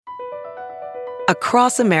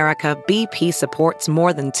Across America, BP supports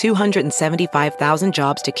more than 275,000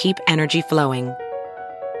 jobs to keep energy flowing.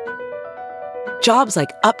 Jobs like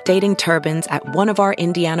updating turbines at one of our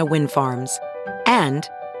Indiana wind farms and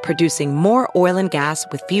producing more oil and gas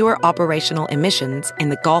with fewer operational emissions in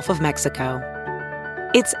the Gulf of Mexico.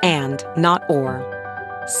 It's and, not or.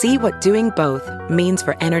 See what doing both means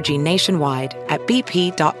for energy nationwide at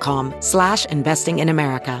bp.com/investing in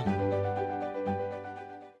America.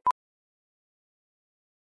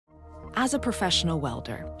 As a professional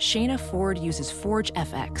welder, Shayna Ford uses Forge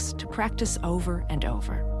FX to practice over and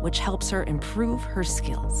over, which helps her improve her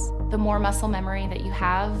skills. The more muscle memory that you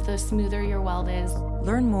have, the smoother your weld is.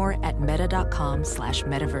 Learn more at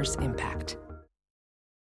meta.com/metaverse impact.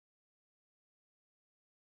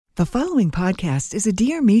 The following podcast is a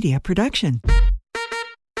Dear Media production.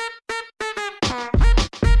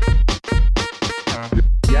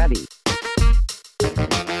 Gabby.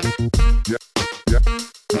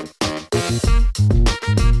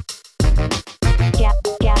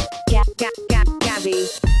 Gabby.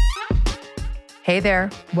 Hey there.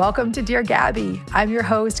 Welcome to Dear Gabby. I'm your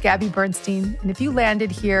host, Gabby Bernstein. And if you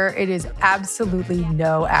landed here, it is absolutely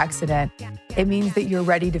no accident. It means that you're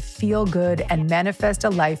ready to feel good and manifest a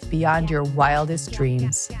life beyond your wildest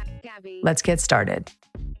dreams. Let's get started.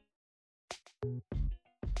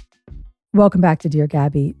 Welcome back to Dear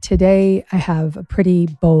Gabby. Today, I have a pretty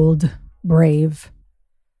bold, brave,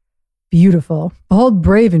 beautiful, bold,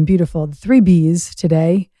 brave, and beautiful. The 3 B's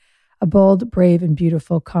today. A bold, brave, and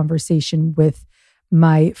beautiful conversation with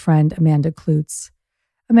my friend Amanda Kloots.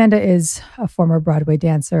 Amanda is a former Broadway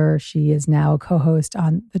dancer. She is now a co-host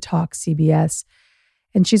on The Talk CBS.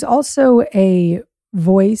 And she's also a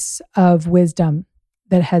voice of wisdom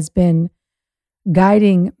that has been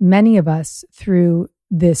guiding many of us through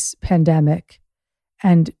this pandemic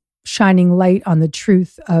and shining light on the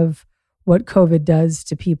truth of what COVID does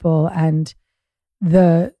to people and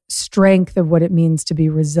the strength of what it means to be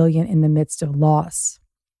resilient in the midst of loss.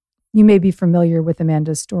 You may be familiar with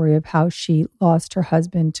Amanda's story of how she lost her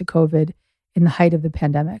husband to COVID in the height of the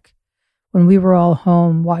pandemic. When we were all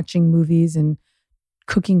home watching movies and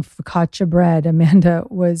cooking focaccia bread, Amanda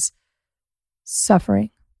was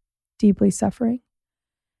suffering, deeply suffering.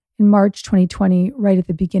 In March 2020, right at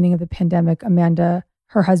the beginning of the pandemic, Amanda,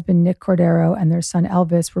 her husband Nick Cordero, and their son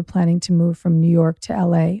Elvis were planning to move from New York to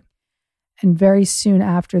LA. And very soon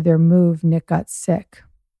after their move, Nick got sick.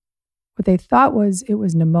 What they thought was it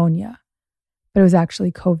was pneumonia, but it was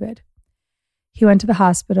actually COVID. He went to the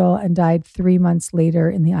hospital and died 3 months later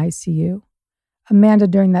in the ICU. Amanda,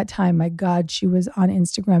 during that time, my God, she was on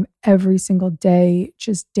Instagram every single day,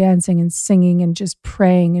 just dancing and singing and just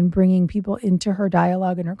praying and bringing people into her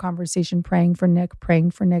dialogue and her conversation, praying for Nick,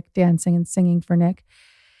 dancing and singing for Nick.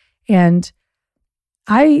 And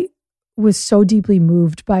I was so deeply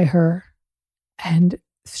moved by her and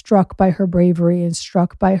struck by her bravery and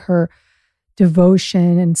struck by her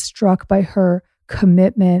devotion and struck by her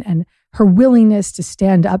commitment and her willingness to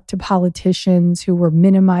stand up to politicians who were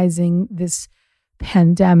minimizing this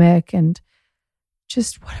pandemic, and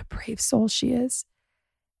just what a brave soul she is.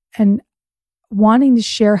 And wanting to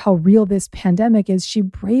share how real this pandemic is, she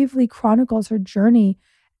bravely chronicles her journey,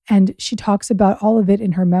 and she talks about all of it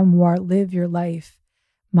in her memoir, Live Your Life,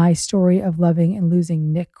 My Story of Loving and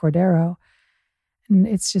Losing Nick Cordero. And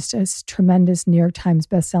it's just a tremendous New York Times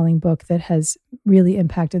bestselling book that has really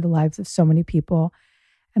impacted the lives of so many people.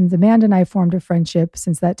 And Amanda and I formed a friendship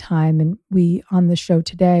since that time. And we, on the show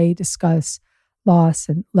today, discuss loss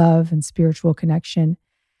and love and spiritual connection.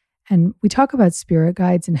 And we talk about spirit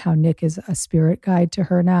guides and how Nick is a spirit guide to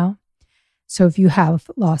her now. So if you have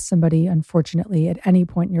lost somebody, unfortunately, at any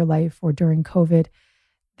point in your life or during COVID,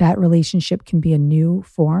 that relationship can be a new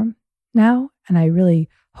form now. And I really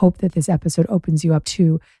hope that this episode opens you up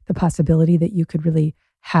to the possibility that you could really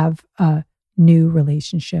have a new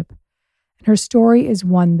relationship. And her story is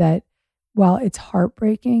one that, while it's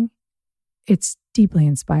heartbreaking, it's deeply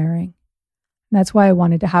inspiring. And that's why I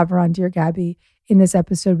wanted to have her on Dear Gabby. In this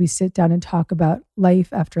episode, we sit down and talk about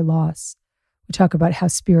life after loss. We talk about how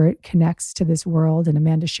spirit connects to this world. And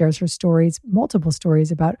Amanda shares her stories, multiple stories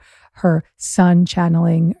about her son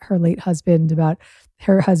channeling her late husband, about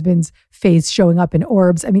her husband's face showing up in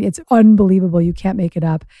orbs. I mean, it's unbelievable. You can't make it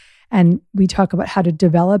up. And we talk about how to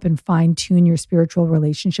develop and fine-tune your spiritual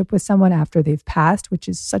relationship with someone after they've passed, which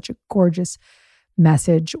is such a gorgeous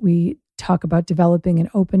message. We talk about developing an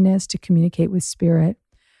openness to communicate with spirit.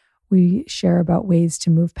 We share about ways to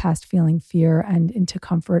move past feeling fear and into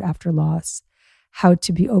comfort after loss, how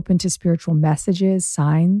to be open to spiritual messages,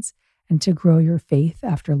 signs, and to grow your faith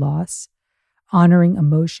after loss, honoring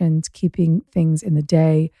emotions, keeping things in the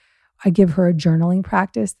day, I give her a journaling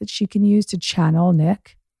practice that she can use to channel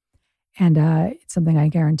Nick. And it's something I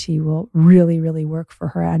guarantee will really, really work for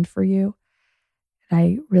her and for you. And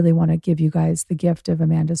I really want to give you guys the gift of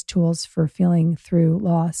Amanda's tools for feeling through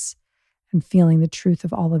loss and feeling the truth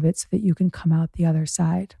of all of it so that you can come out the other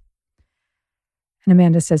side. And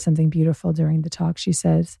Amanda says something beautiful during the talk. She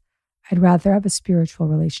says, I'd rather have a spiritual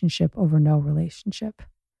relationship over no relationship.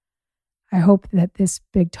 I hope that this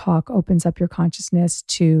big talk opens up your consciousness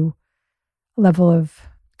to a level of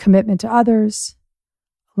commitment to others,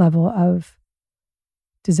 a level of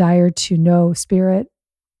desire to know spirit,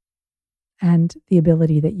 and the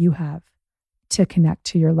ability that you have to connect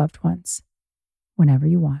to your loved ones whenever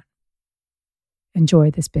you want.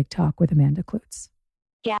 Enjoy this big talk with Amanda Kloots.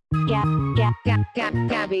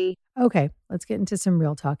 Gabby. Okay, let's get into some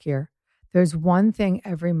real talk here. There's one thing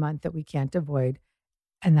every month that we can't avoid,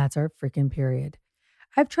 and that's our freaking period.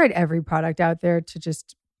 I've tried every product out there to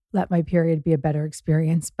just let my period be a better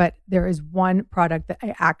experience, but there is one product that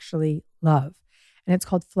I actually love, and it's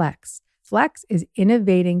called Flex. Flex is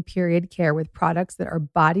innovating period care with products that are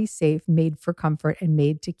body safe, made for comfort, and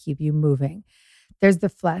made to keep you moving. There's the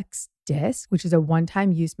Flex disc, which is a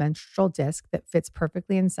one-time use menstrual disc that fits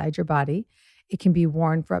perfectly inside your body. It can be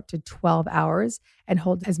worn for up to 12 hours and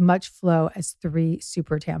hold as much flow as 3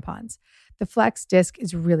 super tampons. The Flex disc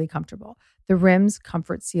is really comfortable. The rim's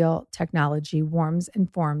Comfort Seal technology warms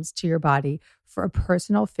and forms to your body for a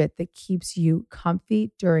personal fit that keeps you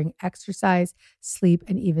comfy during exercise, sleep,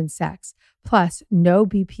 and even sex. Plus, no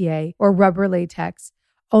BPA or rubber latex,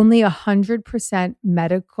 only 100%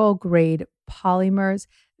 medical grade polymers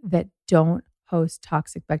that don't host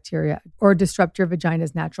toxic bacteria or disrupt your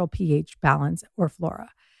vagina's natural pH balance or flora.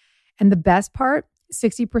 And the best part,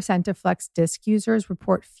 60% of Flex disc users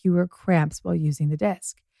report fewer cramps while using the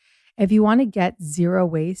disc. If you want to get zero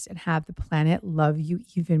waste and have the planet love you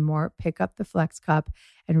even more, pick up the Flex cup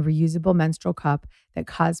and reusable menstrual cup that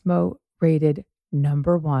Cosmo rated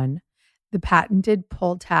 #1. The patented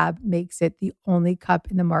pull tab makes it the only cup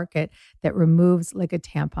in the market that removes like a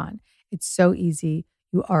tampon. It's so easy.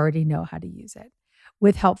 You already know how to use it.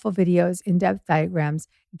 With helpful videos, in-depth diagrams,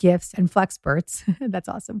 GIFs, and Flexperts, that's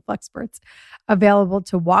awesome, Flexperts, available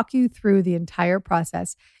to walk you through the entire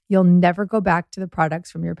process, you'll never go back to the products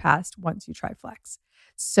from your past once you try Flex.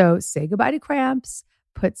 So say goodbye to cramps,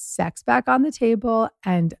 put sex back on the table,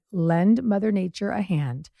 and lend Mother Nature a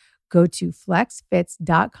hand. Go to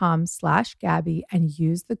flexfits.com/Gabby and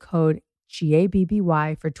use the code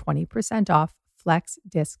GABBY for 20% off Flex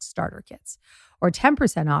disc starter kits or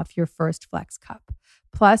 10% off your first Flex cup,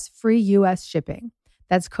 plus free U.S. shipping.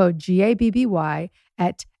 That's code GABBY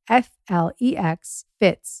at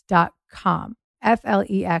flexfits.com,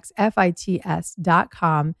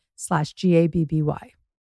 flexfits.com/GABBY.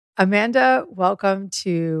 Amanda, welcome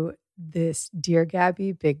to this Dear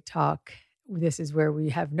Gabby Big Talk. This is where we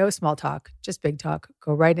have no small talk, just big talk.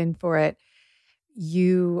 Go right in for it.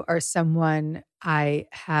 You are someone I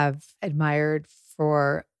have admired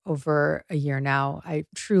for over a year now. I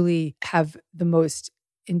truly have the most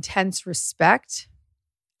intense respect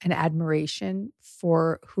and admiration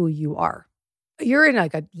for who you are. You're in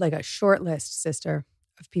like a short list, sister,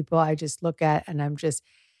 of people I just look at and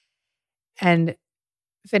and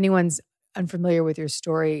if anyone's unfamiliar with your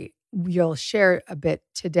story, you'll share a bit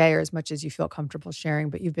today or as much as you feel comfortable sharing,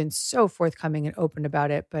 but you've been so forthcoming and open about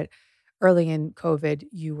it. But early in COVID,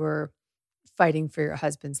 you were fighting for your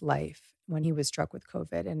husband's life when he was struck with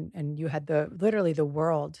COVID. And you had literally the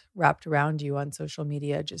world wrapped around you on social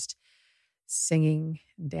media, just singing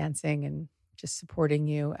and dancing and just supporting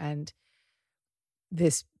you. And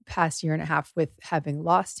this past year and a half with having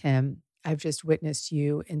lost him, I've just witnessed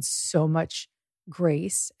you in so much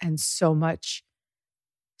grace and so much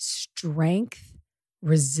strength,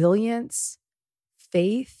 resilience,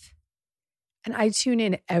 faith. And I tune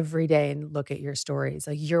in every day and look at your stories.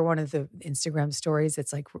 Like you're one of the Instagram stories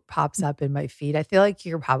that's like pops up in my feed. I feel like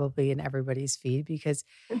you're probably in everybody's feed because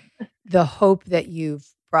the hope that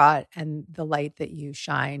you've brought and the light that you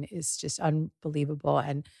shine is just unbelievable.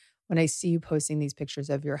 And when I see you posting these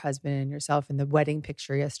pictures of your husband and yourself and the wedding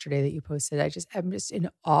picture yesterday that you posted, I'm just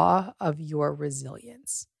in awe of your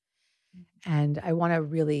resilience. And I want to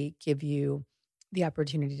really give you the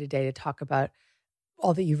opportunity today to talk about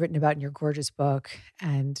all that you've written about in your gorgeous book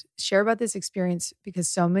and share about this experience because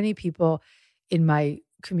so many people in my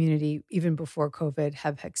community, even before COVID,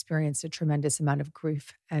 have experienced a tremendous amount of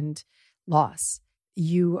grief and loss.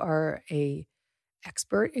 You are an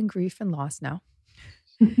expert in grief and loss now,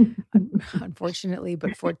 unfortunately,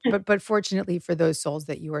 but fortunately for those souls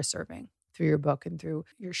that you are serving through your book and through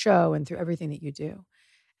your show and through everything that you do.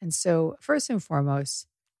 And so first and foremost,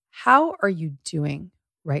 How are you doing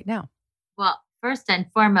right now? Well, first and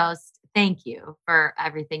foremost, thank you for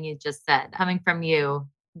everything you just said. Coming from you,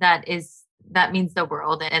 that means the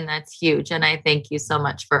world, and that's huge. And I thank you so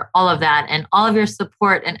much for all of that and all of your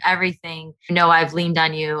support and everything. I know I've leaned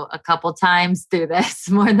on you a couple times through this,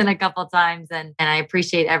 more than a couple times, and I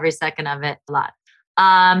appreciate every second of it a lot.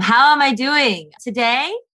 How am I doing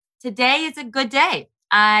today? Today is a good day.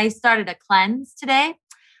 I started a cleanse today.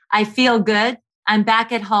 I feel good. I'm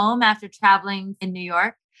back at home after traveling in New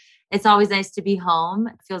York. It's always nice to be home.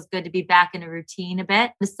 It feels good to be back in a routine a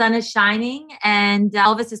bit. The sun is shining and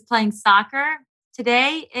Elvis is playing soccer.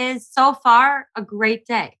 Today is so far a great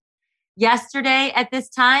day. Yesterday at this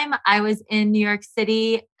time, I was in New York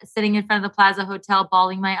City, sitting in front of the Plaza Hotel,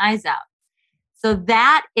 bawling my eyes out. So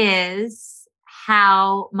that is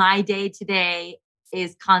how my day today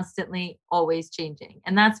is constantly always changing.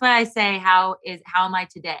 And that's why I say, how am I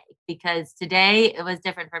today? Because today it was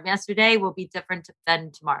different from yesterday, will be different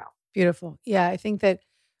than tomorrow. Beautiful. Yeah, I think that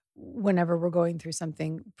whenever we're going through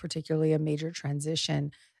something, particularly a major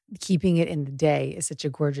transition, keeping it in the day is such a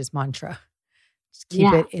gorgeous mantra. Just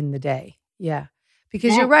keep it in the day. Yeah.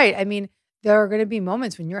 Because you're right. I mean, there are going to be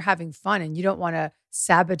moments when you're having fun and you don't want to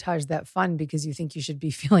sabotage that fun because you think you should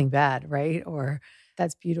be feeling bad, right? Or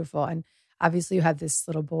that's beautiful. And obviously you have this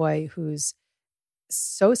little boy who's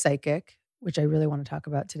so psychic, which I really want to talk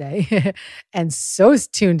about today, and so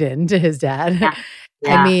tuned in to his dad. Yeah.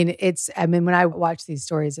 Yeah. I mean, when I watch these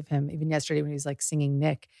stories of him, even yesterday when he was like singing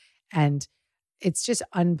Nick, and it's just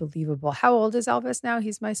unbelievable. How old is Elvis now?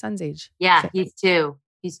 He's my son's age. Yeah, he's two.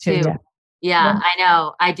 He's two. Yeah, I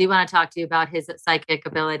know. I do want to talk to you about his psychic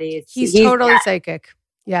abilities. He's totally psychic.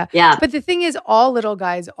 Yeah. Yeah. But the thing is, all little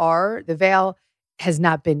guys are. The veil has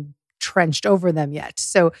not been trenched over them yet.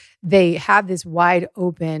 So they have this wide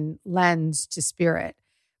open lens to spirit,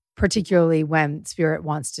 particularly when spirit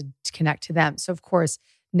wants to connect to them. So of course,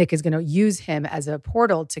 Nick is going to use him as a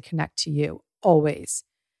portal to connect to you. Always.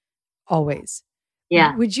 Always.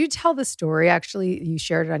 Yeah. Would you tell the story? Actually, you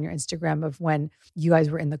shared it on your Instagram of when you guys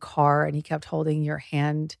were in the car and he kept holding your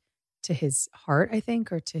hand to his heart, I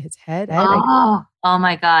think, or to his head. Oh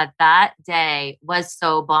my God. That day was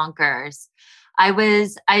so bonkers.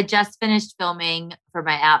 I just finished filming for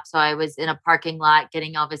my app. So I was in a parking lot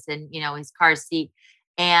getting Elvis in, his car seat.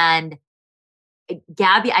 And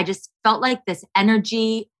Gabby, I just felt like this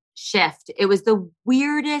energy shift. It was the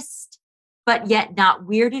weirdest, but yet not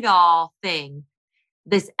weird at all thing.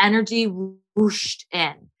 This energy whooshed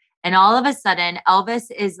in. And all of a sudden, Elvis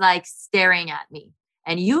is like staring at me.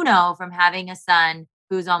 And from having a son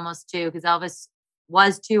who's almost 2, because Elvis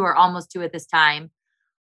was 2 or almost 2 at this time,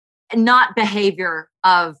 not behavior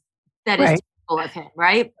that is typical of him,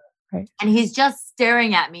 right? Right. And he's just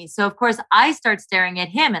staring at me. So of course I start staring at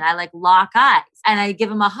him and I like lock eyes and I give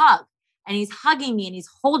him a hug and he's hugging me and he's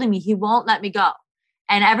holding me. He won't let me go.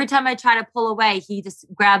 And every time I try to pull away, he just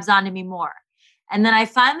grabs onto me more. And then I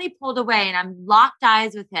finally pulled away and I'm locked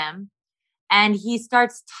eyes with him. And he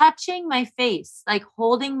starts touching my face, like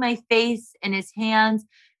holding my face in his hands,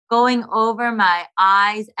 going over my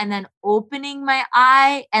eyes and then opening my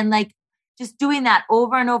eye and like just doing that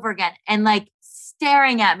over and over again and like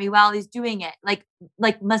staring at me while he's doing it,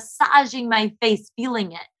 like massaging my face,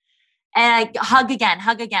 feeling it. And I hug again.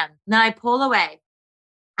 Then I pull away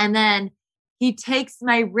and then he takes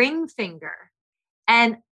my ring finger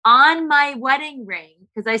and on my wedding ring,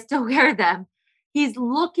 because I still wear them, he's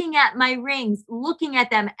looking at my rings, looking at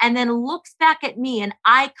them, and then looks back at me and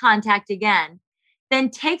eye contact again. Then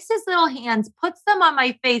takes his little hands, puts them on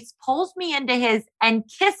my face, pulls me into his and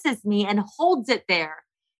kisses me and holds it there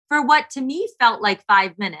for what to me felt like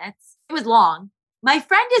 5 minutes. It was long. My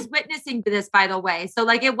friend is witnessing this, by the way. So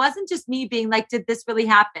like, it wasn't just me being like, did this really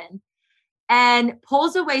happen? And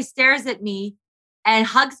pulls away, stares at me and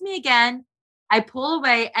hugs me again. I pull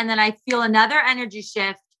away and then I feel another energy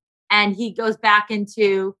shift and he goes back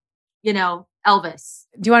into, Elvis.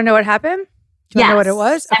 Do you want to know what happened? Do you want to know what it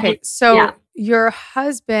was? Okay. So your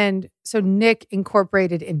husband, Nick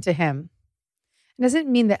incorporated into him. It doesn't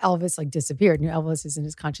mean that Elvis like disappeared. Elvis is in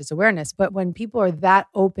his conscious awareness. But when people are that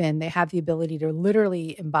open, they have the ability to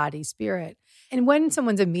literally embody spirit. And when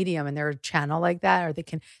someone's a medium and they're a channel like that, or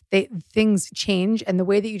things change. And the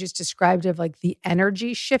way that you just described of like the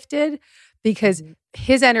energy shifted because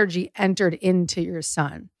his energy entered into your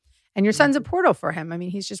son. And your son's a portal for him. I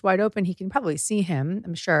mean, he's just wide open. He can probably see him,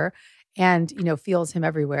 I'm sure, and, feels him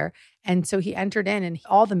everywhere. And so he entered in and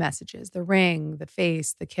all the messages, the ring, the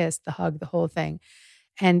face, the kiss, the hug, the whole thing.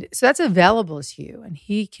 And so that's available to you and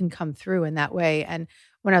he can come through in that way. And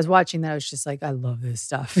when I was watching that, I was just like, I love this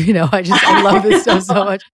stuff. I love this stuff so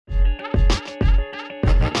much.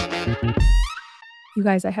 You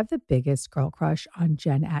guys, I have the biggest girl crush on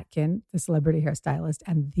Jen Atkin, the celebrity hairstylist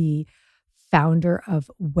and the founder of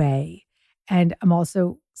Way. And I'm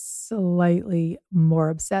also slightly more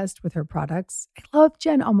obsessed with her products. I love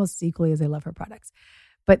Jen almost as equally as I love her products.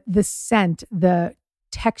 But the scent, the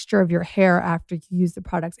texture of your hair after you use the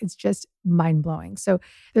products, it's just mind blowing. So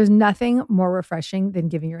there's nothing more refreshing than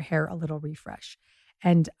giving your hair a little refresh.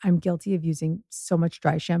 And I'm guilty of using so much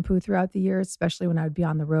dry shampoo throughout the year, especially when I would be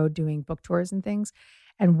on the road doing book tours and things.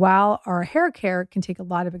 And while our hair care can take a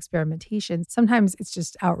lot of experimentation, sometimes it's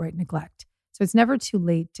just outright neglect. So it's never too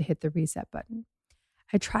late to hit the reset button.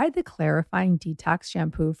 I tried the clarifying detox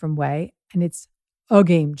shampoo from Way, and it's a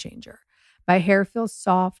game changer. My hair feels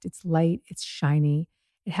soft, it's light, it's shiny.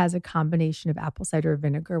 It has a combination of apple cider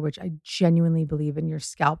vinegar, which I genuinely believe in your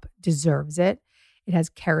scalp deserves it. It has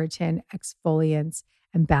keratin, exfoliants,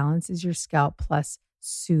 and balances your scalp, plus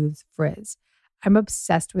soothes frizz. I'm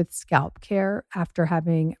obsessed with scalp care after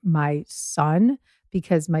having my son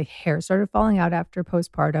because my hair started falling out after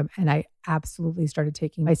postpartum, and I absolutely started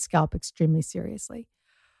taking my scalp extremely seriously.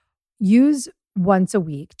 Use once a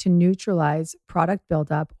week to neutralize product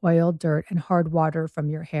buildup, oil, dirt, and hard water from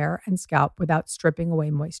your hair and scalp without stripping away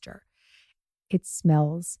moisture. It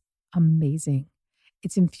smells amazing.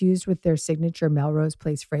 It's infused with their signature Melrose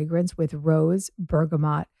Place fragrance with rose,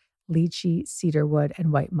 bergamot, lychee, cedarwood,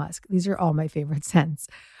 and white musk. These are all my favorite scents.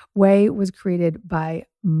 Way was created by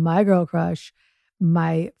my girl crush,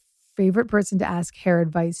 my favorite person to ask hair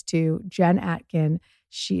advice to, Jen Atkin.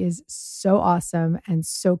 She is so awesome and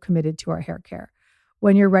so committed to our hair care.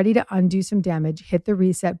 When you're ready to undo some damage, hit the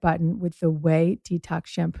reset button with the Way Detox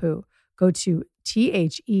Shampoo. Go to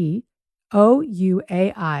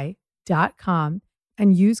TheOuai.com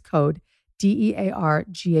and use code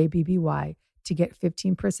DEARGABBY to get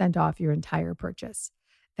 15% off your entire purchase.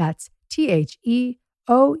 That's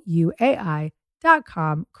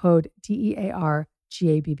TheOuai.com, code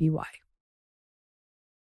DEARGABBY.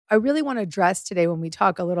 I really want to address today when we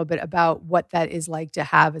talk a little bit about what that is like to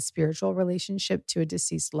have a spiritual relationship to a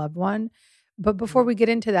deceased loved one. But before we get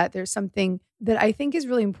into that, there's something that I think is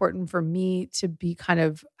really important for me to be kind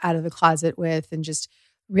of out of the closet with and just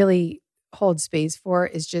really hold space for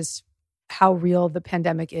is just how real the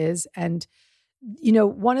pandemic is. And, you know,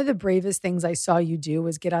 one of the bravest things I saw you do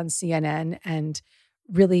was get on CNN and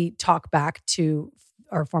really talk back to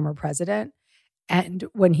our former president. And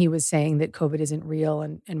when he was saying that COVID isn't real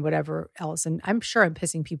and whatever else. And I'm sure I'm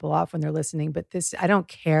pissing people off when they're listening, but this, I don't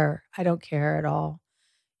care. I don't care at all.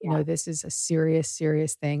 You know, this is a serious,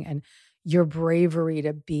 serious thing. And your bravery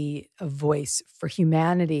to be a voice for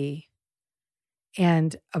humanity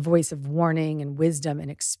and a voice of warning and wisdom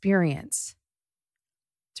and experience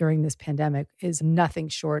during this pandemic is nothing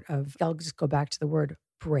short of, I'll just go back to the word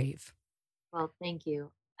brave. Well, thank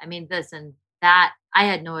you. I mean, listen, that I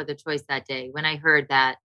had no other choice that day. When I heard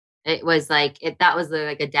that, it was like, that was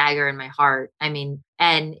like a dagger in my heart. I mean,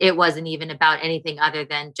 and it wasn't even about anything other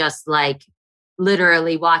than just like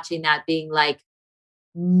literally watching that being like,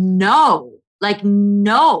 no,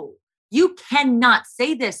 you cannot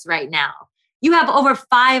say this right now. You have over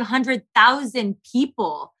 500,000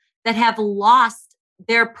 people that have lost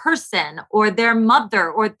their person or their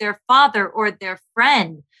mother or their father or their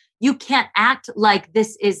friend. You can't act like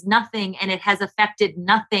this is nothing and it has affected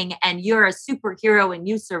nothing and you're a superhero and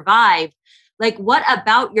you survived. Like, what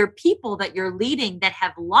about your people that you're leading that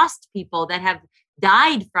have lost people, that have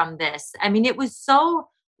died from this? I mean, it was so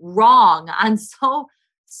wrong on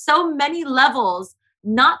so many levels,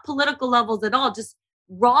 not political levels at all, just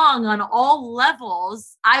wrong on all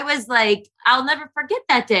levels. I was like, I'll never forget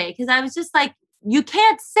that day because I was just like, you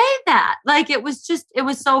can't say that. Like, it was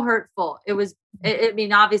so hurtful. I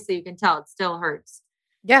mean, obviously you can tell it still hurts.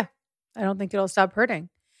 Yeah. I don't think it'll stop hurting.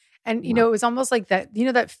 And, you know, it was almost like that, you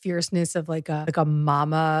know, that fierceness of like a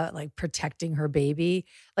mama, like protecting her baby,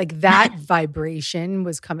 like that vibration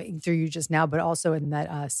was coming through you just now, but also in that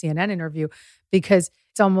CNN interview, because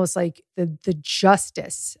it's almost like the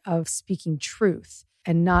justice of speaking truth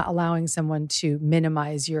and not allowing someone to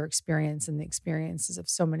minimize your experience and the experiences of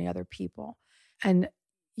so many other people. And,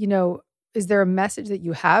 you know, is there a message that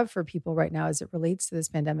you have for people right now as it relates to this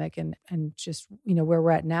pandemic and just, you know, where we're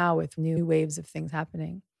at now with new waves of things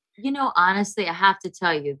happening? You know, honestly, I have to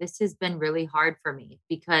tell you, this has been really hard for me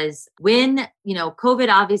because when, you know,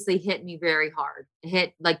 COVID obviously hit me very hard. It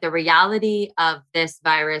hit, like, the reality of this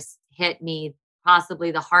virus hit me possibly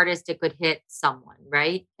the hardest it could hit someone,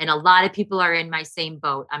 right? And a lot of people are in my same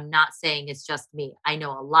boat. I'm not saying it's just me. I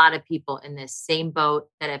know a lot of people in this same boat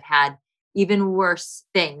that have had even worse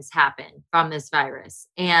things happen from this virus.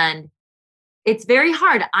 And it's very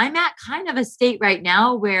hard. I'm at kind of a state right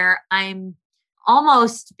now where I'm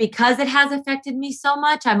almost, because it has affected me so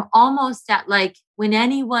much, I'm almost at like, when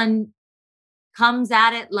anyone comes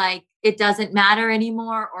at it like it doesn't matter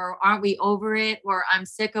anymore, or aren't we over it, or I'm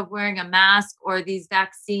sick of wearing a mask, or these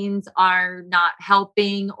vaccines are not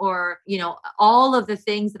helping, or, all of the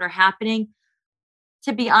things that are happening.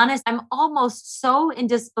 To be honest, I'm almost so in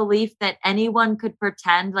disbelief that anyone could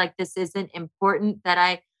pretend like this isn't important, that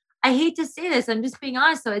I hate to say this. I'm just being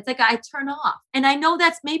honest. So it's like I turn off. And I know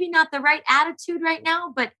that's maybe not the right attitude right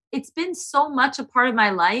now, but it's been so much a part of my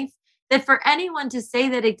life that for anyone to say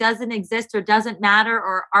that it doesn't exist or doesn't matter,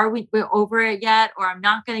 or we're over it yet, or I'm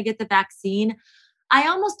not going to get the vaccine, I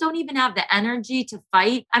almost don't even have the energy to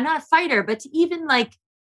fight. I'm not a fighter, but to even like,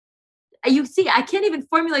 you see, I can't even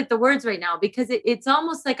formulate the words right now, because it's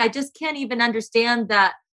almost like I just can't even understand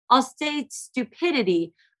that. I'll say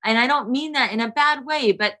stupidity. And I don't mean that in a bad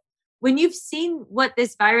way, but when you've seen what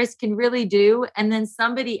this virus can really do, and then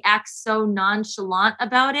somebody acts so nonchalant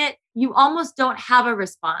about it, you almost don't have a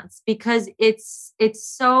response, because it's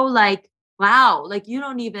so like, wow, like you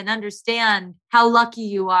don't even understand how lucky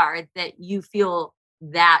you are that you feel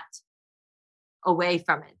that away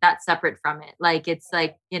from it, that separate from it. Like, it's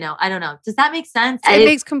like, I don't know. Does that make sense? It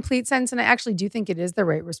makes complete sense. And I actually do think it is the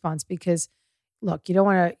right response, because look, you don't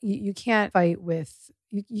want to, you can't fight with,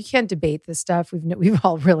 you can't debate this stuff. We've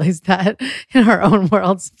all realized that in our own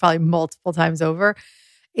worlds, probably multiple times over.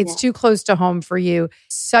 It's too close to home for you.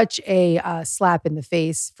 Such a slap in the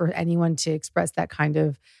face for anyone to express that kind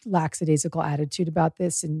of lackadaisical attitude about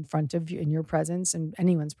this in front of you, in your presence, and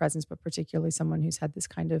anyone's presence, but particularly someone who's had this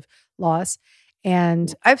kind of loss.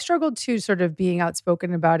 And I've struggled too, sort of being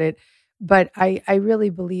outspoken about it. But I really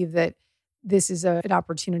believe that this is an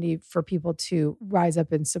opportunity for people to rise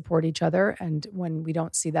up and support each other. And when we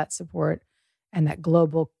don't see that support and that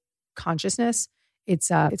global consciousness, it's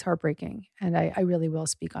heartbreaking. And I really will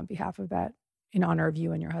speak on behalf of that in honor of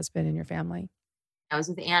you and your husband and your family. I was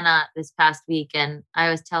with Anna this past week, and I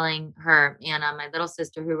was telling her, Anna, my little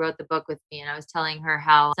sister who wrote the book with me, and I was telling her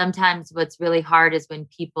how sometimes what's really hard is when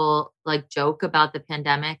people like joke about the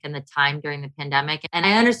pandemic and the time during the pandemic. And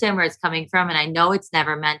I understand where it's coming from. And I know it's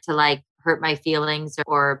never meant to like hurt my feelings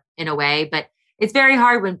or in a way, but it's very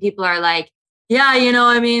hard when people are like, yeah,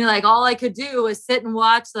 I mean, like all I could do was sit and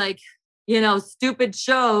watch like, stupid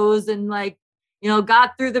shows, and like,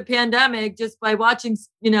 got through the pandemic just by watching,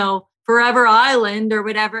 Forever Island or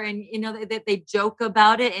whatever. And, they joke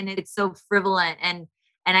about it, and it's so frivolous. And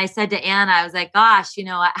I said to Anna, I was like, gosh,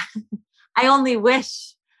 I only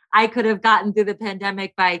wish I could have gotten through the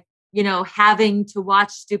pandemic by, having to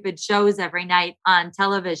watch stupid shows every night on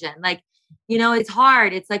television. Like, it's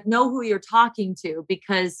hard. It's like, know who you're talking to,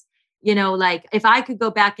 because, like if I could go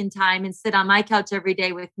back in time and sit on my couch every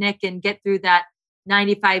day with Nick and get through that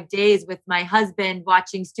 95 days with my husband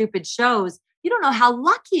watching stupid shows, you don't know how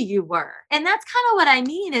lucky you were. And that's kind of what I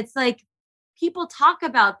mean. It's like people talk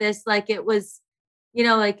about this like it was,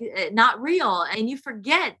 like not real. And you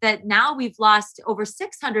forget that now we've lost over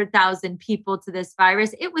 600,000 people to this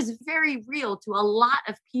virus. It was very real to a lot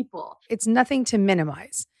of people. It's nothing to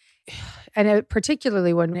minimize. And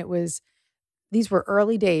particularly when these were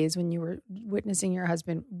early days when you were witnessing your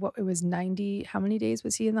husband. It was 90, how many days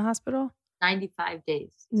was he in the hospital? 95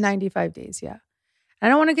 days. 95 days, yeah. I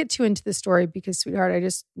don't want to get too into the story because, sweetheart, I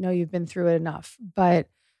just know you've been through it enough. But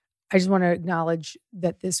I just want to acknowledge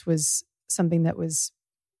that this was something that was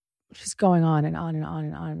just going on and on and on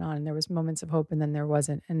and on and on. And there was moments of hope, and then there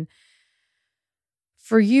wasn't. And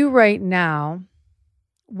for you right now,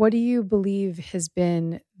 what do you believe has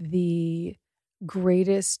been the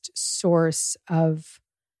greatest source of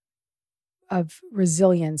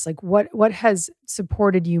resilience? Like what has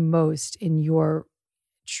supported you most in your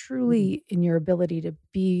ability to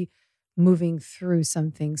be moving through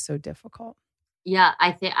something so difficult? Yeah,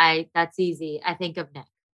 I think that's easy. I think of Nick.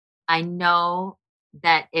 I know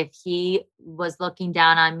that if he was looking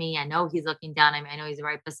down on me, I know he's looking down on me. I know he's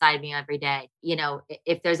right beside me every day.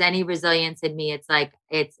 If there's any resilience in me, it's like,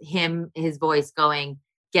 it's him, his voice going,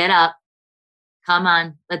 get up, come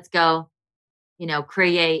on, let's go,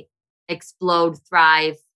 create, explode,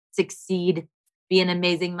 thrive, succeed, be an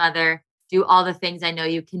amazing mother, do all the things I know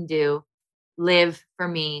you can do, live for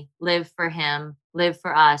me, live for him, live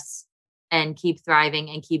for us, and keep thriving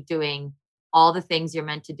and keep doing all the things you're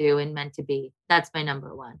meant to do and meant to be. That's my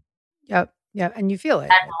number one. Yep. And you feel it.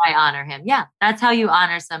 That's how I honor him. Yeah. That's how you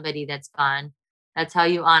honor somebody that's gone. That's how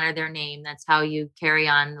you honor their name. That's how you carry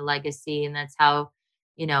on the legacy. And that's how,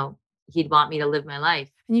 he'd want me to live my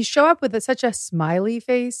life. And you show up with such a smiley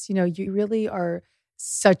face. You really are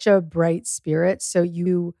such a bright spirit. So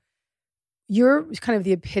you you're kind of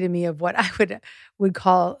the epitome of what I would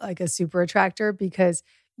call like a super attractor, because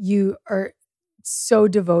you are so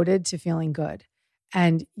devoted to feeling good.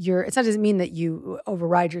 And it doesn't mean that you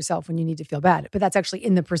override yourself when you need to feel bad, but that's actually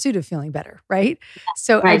in the pursuit of feeling better, right?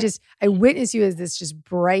 So Right. I witness you as this just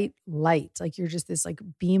bright light, like you're just this like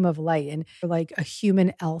beam of light, and you're like a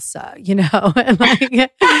human Elsa, and like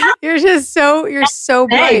you're so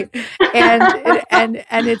bright, and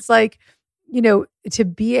it's like, to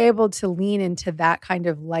be able to lean into that kind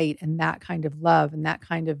of light and that kind of love and that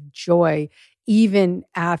kind of joy, even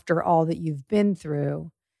after all that you've been through,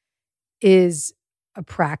 is a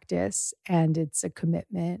practice, and it's a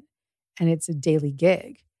commitment, and it's a daily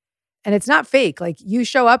gig. And it's not fake. Like, you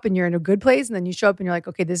show up and you're in a good place, and then you show up and you're like,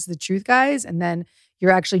 okay, this is the truth, guys. And then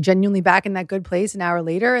you're actually genuinely back in that good place an hour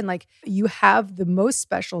later. And like, you have the most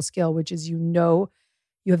special skill, which is, you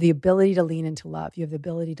have the ability to lean into love. You have the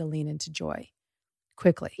ability to lean into joy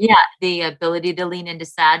quickly. Yeah. The ability to lean into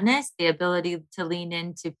sadness, the ability to lean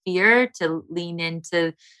into fear, to lean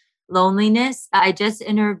into loneliness. I just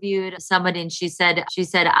interviewed somebody, and she said,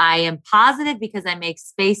 I am positive because I make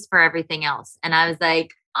space for everything else. And I was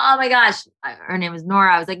like, oh my gosh, her name was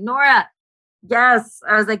Nora. I was like, Nora, yes.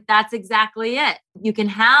 I was like, that's exactly it. You can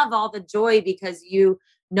have all the joy because you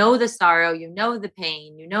know the sorrow, you know the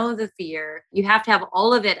pain, you know the fear. You have to have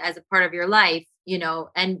all of it as a part of your life,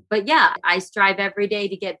 but yeah, I strive every day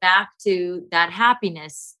to get back to that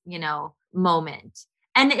happiness, moment.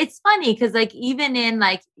 And it's funny because like, even in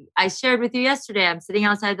like, I shared with you yesterday, I'm sitting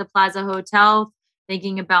outside the Plaza Hotel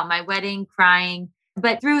thinking about my wedding, crying.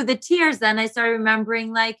 But through the tears, then I started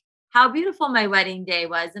remembering like how beautiful my wedding day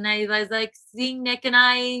was. And I was like seeing Nick and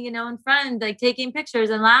I, in front, like taking pictures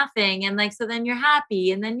and laughing. And like, so then you're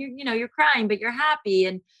happy, and then you're crying, but you're happy,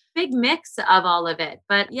 and big mix of all of it.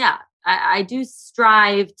 But yeah, I do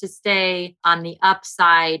strive to stay on the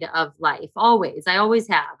upside of life. Always. I always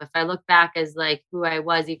have. If I look back as like who I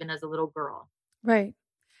was, even as a little girl. Right.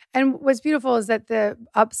 And what's beautiful is that the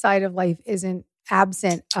upside of life isn't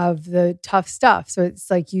absent of the tough stuff. So it's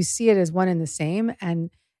like you see it as one and the same. And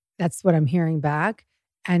that's what I'm hearing back.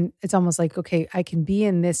 And it's almost like, okay, I can be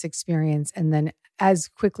in this experience, and then as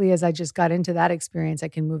quickly as I just got into that experience, I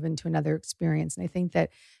can move into another experience. And I think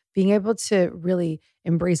that being able to really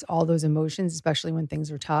embrace all those emotions, especially when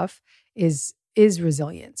things are tough, is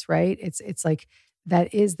resilience, right? It's like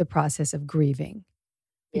that is the process of grieving,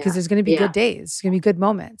 because there's going to be good days, there's going to be good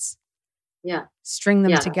moments. Yeah. String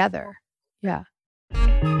them together. Yeah.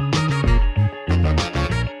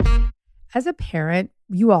 As a parent,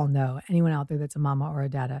 you all know, anyone out there that's a mama or a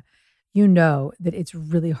dada, you know that it's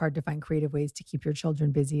really hard to find creative ways to keep your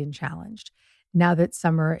children busy and challenged. Now that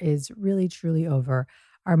summer is really, truly over,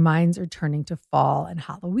 our minds are turning to fall and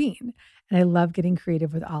Halloween. And I love getting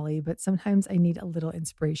creative with Ollie, but sometimes I need a little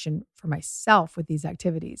inspiration for myself with these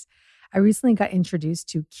activities. I recently got introduced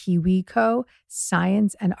to KiwiCo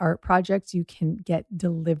science and art projects you can get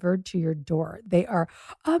delivered to your door. They are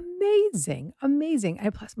amazing, amazing.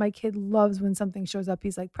 And plus, my kid loves when something shows up.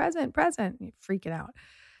 He's like, present, freaking out.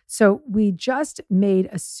 So we just made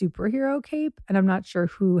a superhero cape, and I'm not sure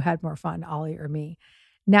who had more fun, Ollie or me.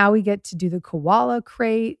 Now we get to do the koala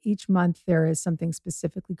crate. Each month there is something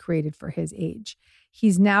specifically created for his age.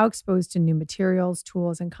 He's now exposed to new materials,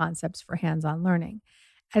 tools, and concepts for hands-on learning.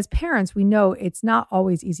 As parents, we know it's not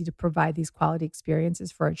always easy to provide these quality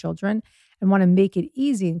experiences for our children, and want to make it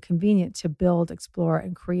easy and convenient to build, explore,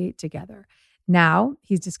 and create together. Now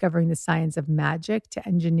he's discovering the science of magic to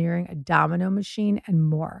engineering a domino machine and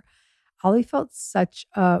more. Ollie felt such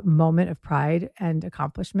a moment of pride and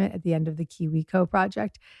accomplishment at the end of the KiwiCo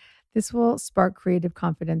project. This will spark creative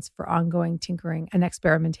confidence for ongoing tinkering and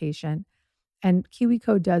experimentation. And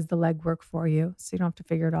KiwiCo does the legwork for you, so you don't have to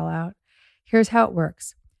figure it all out. Here's how it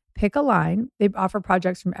works. Pick a line. They offer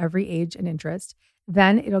projects from every age and interest.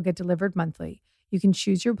 Then it'll get delivered monthly. You can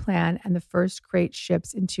choose your plan, and the first crate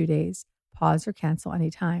ships in 2 days. Pause or cancel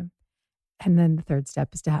anytime. And then the third step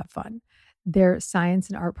is to have fun. Their science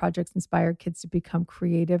and art projects inspire kids to become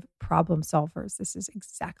creative problem solvers. This is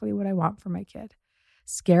exactly what I want for my kid.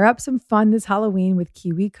 Scare up some fun this Halloween with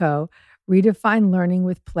KiwiCo. Redefine learning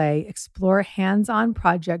with play. Explore hands-on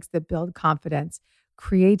projects that build confidence,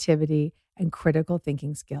 creativity, and critical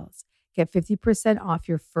thinking skills. Get 50% off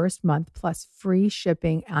your first month plus free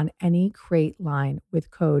shipping on any crate line with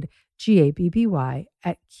code GABBY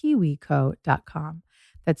at kiwico.com.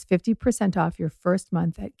 That's 50% off your first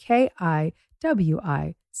month at KIWICO.com.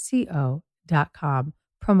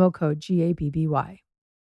 Promo code GABBY.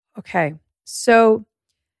 Okay, so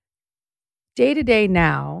day to day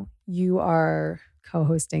now, you are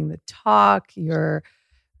co-hosting The Talk. You're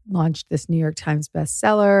launched this New York Times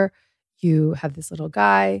bestseller. You have this little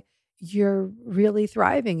guy. You're really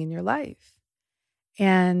thriving in your life.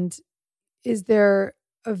 And is there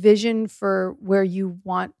a vision for where you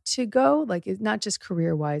want to go? Like, it's not just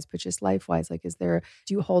career-wise, but just life-wise. Like, do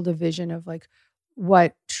you hold a vision of like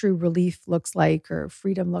what true relief looks like or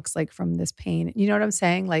freedom looks like from this pain? You know what I'm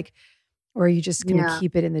saying? Like, or are you just going to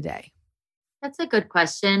keep it in the day? That's a good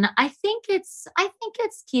question. I think it's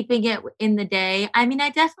keeping it in the day. I mean,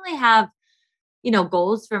 I definitely have,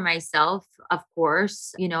 goals for myself, of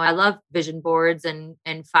course. I love vision boards and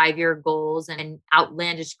 5-year goals and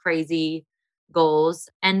outlandish, crazy goals.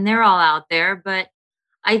 And they're all out there. But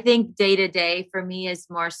I think day to day for me is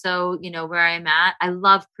more so, where I'm at. I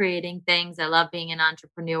love creating things. I love being an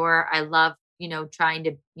entrepreneur. I love, trying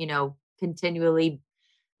to, continually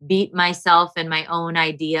beat myself and my own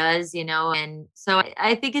ideas, and so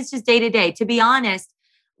I think it's just day to day. To be honest,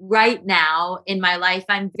 right now in my life,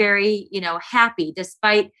 I'm very, happy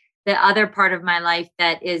despite the other part of my life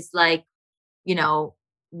that is like,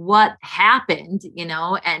 what happened,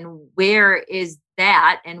 and where is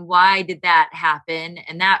that and why did that happen?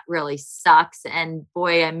 And that really sucks. And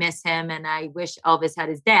boy, I miss him and I wish Elvis had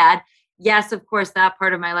his dad. Yes, of course, that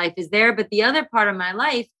part of my life is there, but the other part of my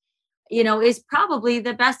life, is probably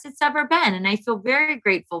the best it's ever been. And I feel very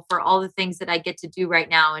grateful for all the things that I get to do right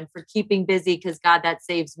now and for keeping busy because God, that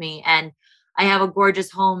saves me. And I have a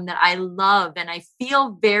gorgeous home that I love. And I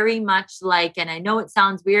feel very much like, and I know it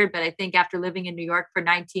sounds weird, but I think after living in New York for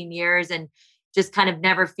 19 years and just kind of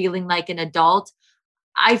never feeling like an adult,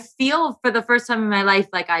 I feel for the first time in my life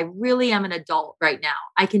like I really am an adult right now.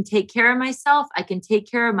 I can take care of myself. I can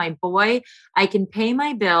take care of my boy. I can pay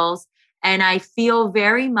my bills. And I feel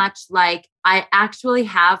very much like I actually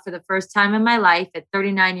have, for the first time in my life at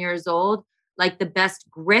 39 years old, like the best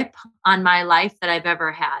grip on my life that I've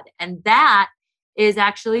ever had. And that is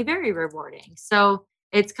actually very rewarding. So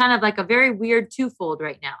it's kind of like a very weird twofold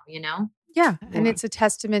right now, Yeah. And it's a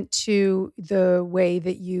testament to the way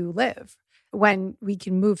that you live. When we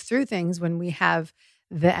can move through things, when we have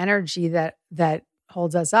the energy that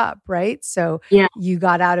holds us up, right? So you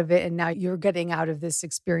got out of it and now you're getting out of this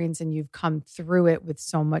experience and you've come through it with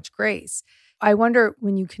so much grace. I wonder,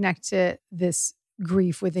 when you connect to this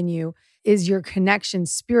grief within you, is your connection,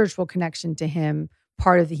 spiritual connection to him,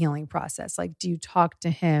 part of the healing process? Like, do you talk to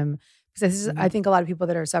him? Because I think a lot of people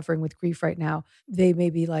that are suffering with grief right now, they may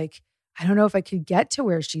be like, I don't know if I could get to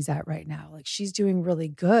where she's at right now. Like, she's doing really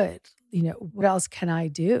good. What else can I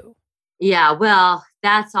do? Yeah, well,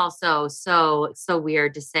 that's also so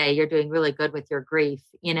weird to say you're doing really good with your grief.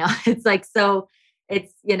 It's like, so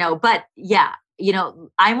it's, but yeah,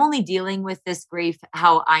 I'm only dealing with this grief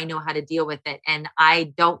how I know how to deal with it. And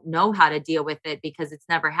I don't know how to deal with it because it's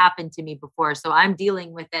never happened to me before. So I'm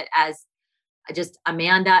dealing with it as just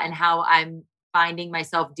Amanda and how I'm finding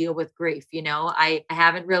myself deal with grief. I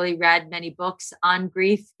haven't really read many books on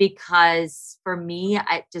grief because for me,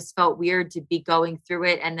 it just felt weird to be going through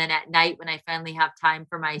it. And then at night when I finally have time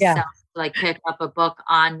for myself to like pick up a book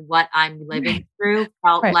on what I'm living through,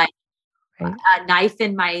 felt like a knife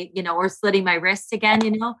in my, or slitting my wrist again,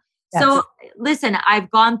 Yes. So listen, I've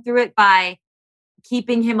gone through it by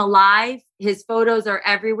keeping him alive. His photos are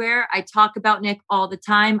everywhere. I talk about Nick all the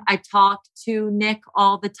time. I talk to Nick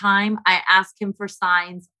all the time. I ask him for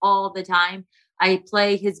signs all the time. I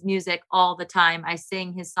play his music all the time. I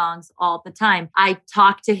sing his songs all the time. I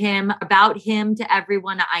talk to him about him to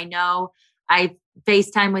everyone I know. I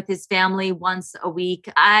FaceTime with his family once a week.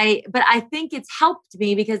 But I think it's helped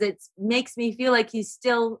me because it makes me feel like he's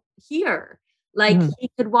still here. Like he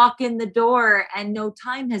could walk in the door and no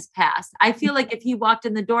time has passed. I feel like if he walked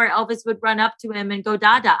in the door, Elvis would run up to him and go,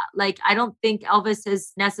 Dada. Like, I don't think Elvis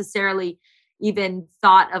has necessarily even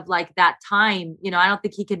thought of like that time. I don't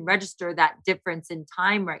think he can register that difference in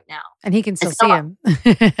time right now. And he can still see him.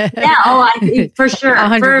 For sure.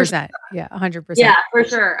 100%. Yeah, 100%. Yeah, for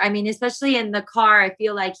sure. I mean, especially in the car, I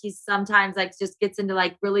feel like he's sometimes like just gets into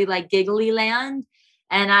like really like giggly land.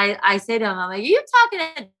 And I say to him, I'm like, are you talking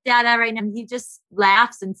to Dada right now? And he just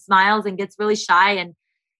laughs and smiles and gets really shy. And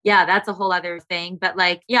yeah, that's a whole other thing. But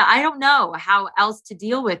like, yeah, I don't know how else to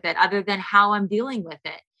deal with it other than how I'm dealing with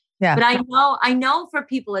it. Yeah. But I know for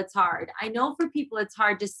people it's hard. I know for people it's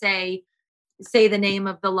hard to say the name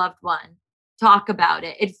of the loved one, talk about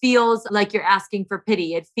it. It feels like you're asking for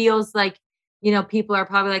pity. It feels like, people are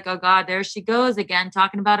probably like, oh God, there she goes again,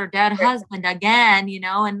 talking about her dead husband again,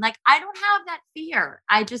 and like, I don't have that fear.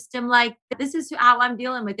 I just am like, this is how I'm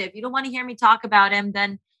dealing with it. If you don't want to hear me talk about him,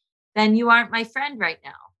 then you aren't my friend right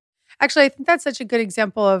now. Actually, I think that's such a good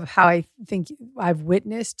example of how I think I've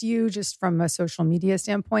witnessed you just from a social media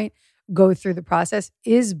standpoint, go through the process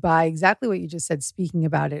is by exactly what you just said, speaking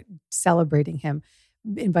about it, celebrating him,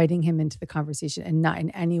 inviting him into the conversation, and not in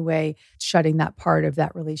any way shutting that part of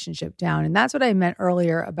that relationship down. And that's what I meant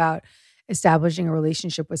earlier about establishing a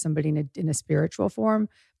relationship with somebody in a spiritual form,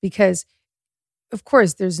 because of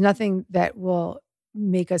course there's nothing that will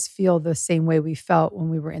make us feel the same way we felt when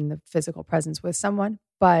we were in the physical presence with someone,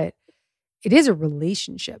 but it is a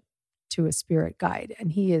relationship to a spirit guide,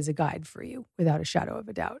 and he is a guide for you without a shadow of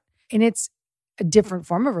a doubt. And it's a different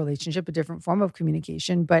form of relationship, a different form of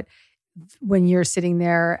communication. But when you're sitting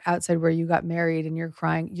there outside where you got married and you're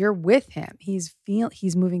crying, you're with him. He's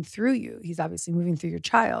moving through you. He's obviously moving through your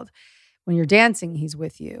child. When you're dancing, he's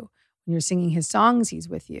with you. When you're singing his songs, he's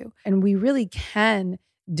with you. And we really can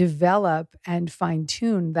develop and fine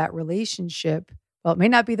tune that relationship. Well, it may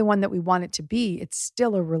not be the one that we want it to be. It's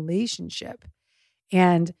still a relationship.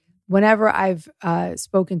 And whenever I've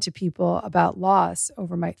spoken to people about loss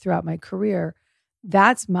throughout my career,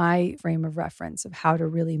 that's my frame of reference of how to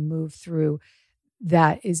really move through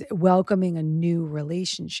that, is welcoming a new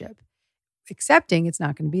relationship, accepting it's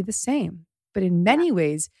not going to be the same. But in many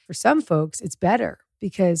ways, for some folks, it's better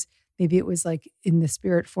because maybe it was like in the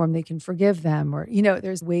spirit form, they can forgive them, or,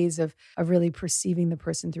 there's ways of really perceiving the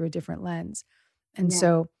person through a different lens. And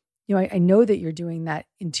so, I know that you're doing that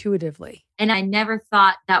intuitively. And I never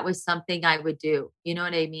thought that was something I would do. You know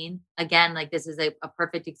what I mean? Again, like this is a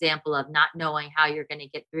perfect example of not knowing how you're going to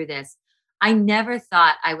get through this. I never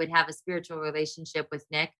thought I would have a spiritual relationship with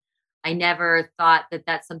Nick. I never thought that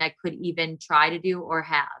that's something I could even try to do or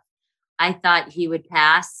have. I thought he would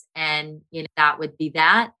pass and, that would be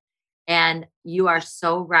that. And you are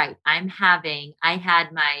so right. I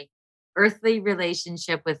had my earthly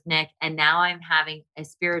relationship with Nick, and now I'm having a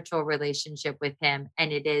spiritual relationship with him,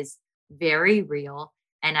 and it is very real.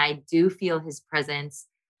 And I do feel his presence,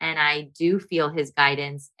 and I do feel his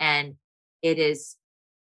guidance, and it is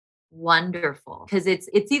wonderful because it's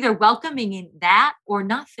either welcoming in that or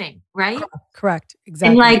nothing, right? Correct.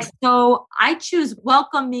 Exactly. And so I choose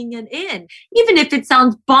welcoming it in, even if it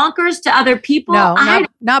sounds bonkers to other people. No,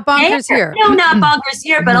 not bonkers here. No, not bonkers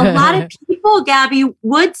here. But a lot of people, Gabby,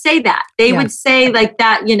 would say that. They would say like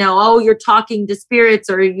that, oh, you're talking to spirits,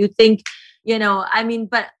 or you think,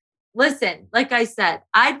 but listen, like I said,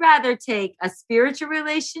 I'd rather take a spiritual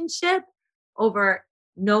relationship over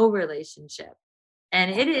no relationship. And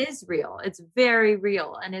it is real. It's very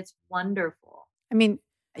real, and it's wonderful. I mean,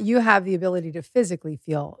 you have the ability to physically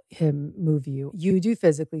feel him move you. You do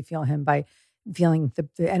physically feel him by feeling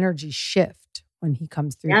the energy shift when he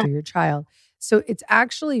comes through your child. So it's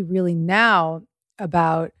actually really now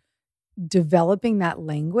about developing that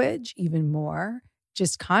language even more,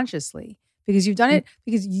 just consciously. Because you've done it,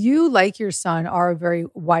 because you, like your son, are a very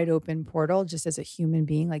wide open portal just as a human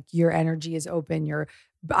being. Like your energy is open, your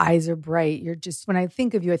eyes are bright. You're just, when I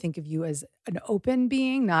think of you as an open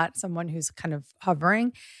being, not someone who's kind of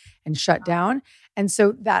hovering and shut down. And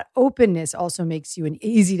so that openness also makes you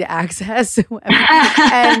easy to access.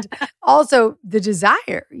 And also the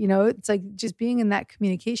desire, it's like just being in that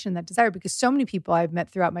communication, that desire, because so many people I've met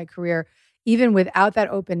throughout my career, even without that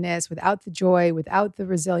openness, without the joy, without the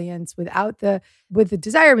resilience, with the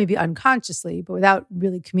desire, maybe unconsciously, but without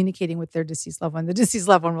really communicating with their deceased loved one, the deceased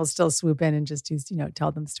loved one will still swoop in and just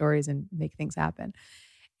tell them stories and make things happen.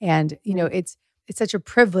 And, it's such a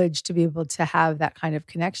privilege to be able to have that kind of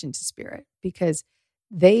connection to spirit, because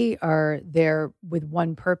they are there with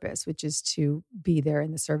one purpose, which is to be there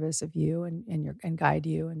in the service of you and guide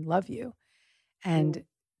you and love you. And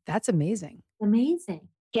that's amazing. Amazing.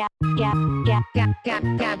 Gabby.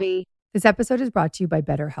 This episode is brought to you by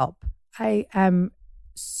BetterHelp. I am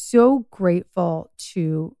so grateful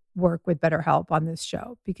to work with BetterHelp on this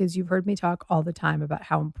show, because you've heard me talk all the time about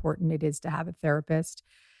how important it is to have a therapist,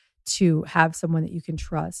 to have someone that you can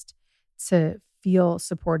trust, to feel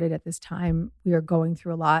supported at this time. We are going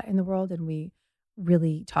through a lot in the world, and we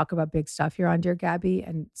really talk about big stuff here on Dear Gabby,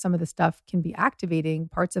 and some of the stuff can be activating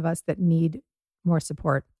parts of us that need more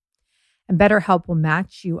support. And BetterHelp will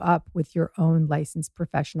match you up with your own licensed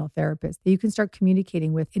professional therapist that you can start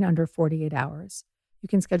communicating with in under 48 hours. You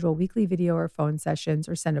can schedule weekly video or phone sessions,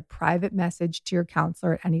 or send a private message to your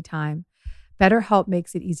counselor at any time. BetterHelp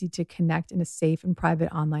makes it easy to connect in a safe and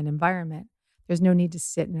private online environment. There's no need to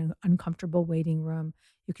sit in an uncomfortable waiting room.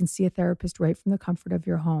 You can see a therapist right from the comfort of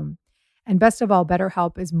your home. And best of all,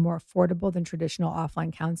 BetterHelp is more affordable than traditional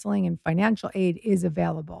offline counseling, and financial aid is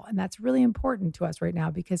available. And that's really important to us right now,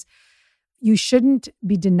 because you shouldn't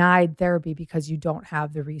be denied therapy because you don't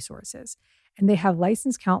have the resources. And they have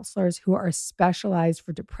licensed counselors who are specialized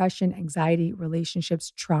for depression, anxiety,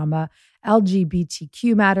 relationships, trauma,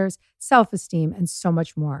 LGBTQ matters, self-esteem, and so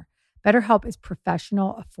much more. BetterHelp is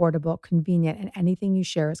professional, affordable, convenient, and anything you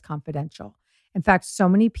share is confidential. In fact, so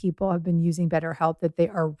many people have been using BetterHelp that they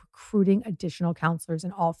are recruiting additional counselors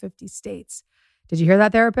in all 50 states. Did you hear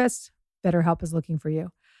that, therapist? BetterHelp is looking for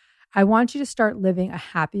you. I want you to start living a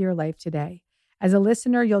happier life today. As a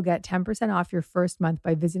listener, you'll get 10% off your first month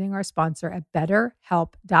by visiting our sponsor at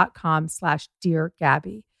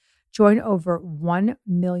betterhelp.com/DearGabby. Join over 1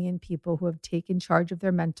 million people who have taken charge of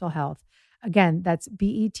their mental health. Again, that's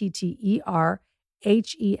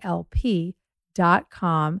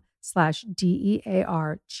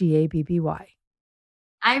BetterHelp.com/DearGabby.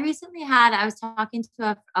 I was talking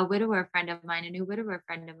to a widower friend of mine, a new widower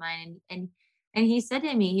friend of mine, and he said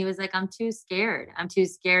to me, he was like, I'm too scared. I'm too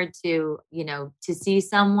scared to, to see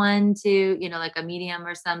someone, to, like a medium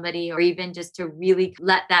or somebody, or even just to really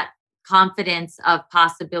let that confidence of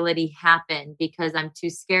possibility happen because I'm too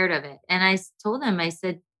scared of it. And I told him, I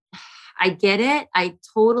said, I get it. I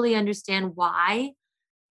totally understand why.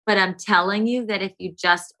 But I'm telling you that if you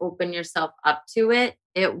just open yourself up to it,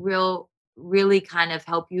 it will really kind of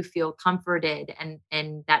help you feel comforted,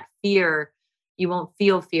 and that fear, you won't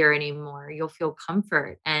feel fear anymore. You'll feel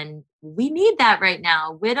comfort. And we need that right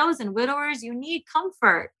now. Widows and widowers, you need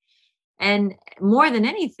comfort, and more than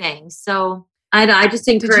anything. So I just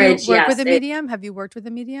encourage. Did you work with a medium? Have you worked with a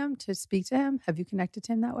medium to speak to him? Have you connected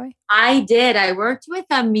to him that way? I did. I worked with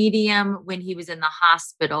a medium when he was in the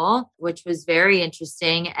hospital, which was very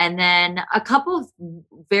interesting. And then a couple of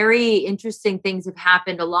very interesting things have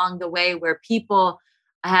happened along the way where people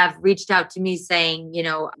have reached out to me saying,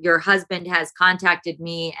 your husband has contacted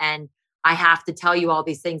me and I have to tell you all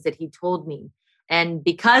these things that he told me. And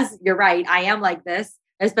because you're right, I am like this,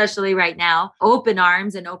 especially right now, open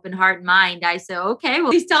arms and open heart and mind. I say, okay,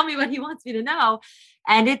 well, please tell me what he wants me to know.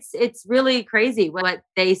 And it's really crazy what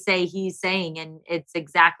they say he's saying. And it's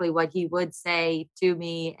exactly what he would say to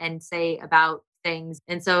me and say about things.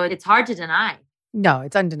 And so it's hard to deny. No,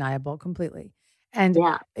 it's undeniable completely. And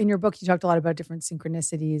in your book, you talked a lot about different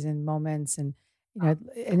synchronicities and moments, and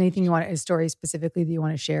anything you want, a story specifically that you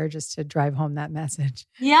want to share just to drive home that message.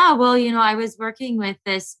 Yeah. Well, I was working with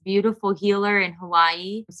this beautiful healer in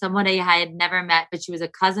Hawaii, someone I had never met, but she was a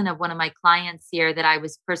cousin of one of my clients here that I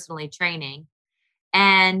was personally training.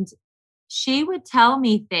 And she would tell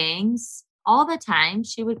me things all the time.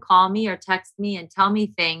 She would call me or text me and tell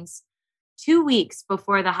me things 2 weeks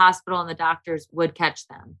before the hospital and the doctors would catch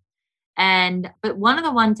them. But one of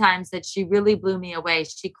the times that she really blew me away,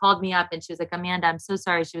 she called me up and she was like, Amanda, I'm so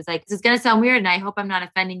sorry. She was like, this is going to sound weird and I hope I'm not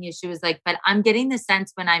offending you. She was like, but I'm getting the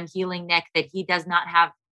sense when I'm healing Nick that he does not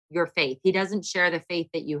have your faith. He doesn't share the faith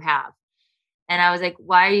that you have. And I was like,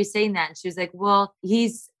 why are you saying that? And she was like, well,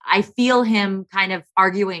 I feel him kind of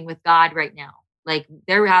arguing with God right now. Like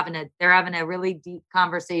they're having a really deep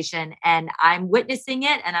conversation and I'm witnessing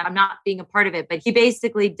it and I'm not being a part of it. But he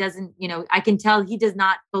basically doesn't, I can tell he does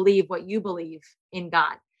not believe what you believe in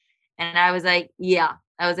God. And I was like, yeah,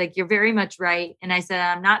 I was like, you're very much right. And I said,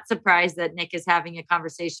 I'm not surprised that Nick is having a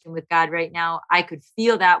conversation with God right now. I could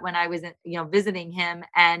feel that when I was, visiting him.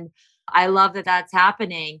 And I love that that's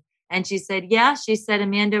happening. And she said, yeah, she said,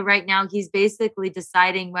 Amanda, right now, he's basically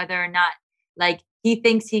deciding whether or not, like, he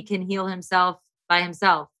thinks he can heal himself by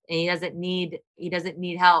himself and he doesn't need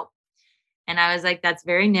help. And I was like, that's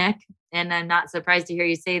very Nick. And I'm not surprised to hear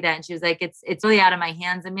you say that. And she was like, it's really out of my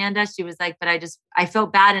hands, Amanda. She was like, but I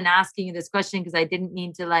felt bad in asking you this question because I didn't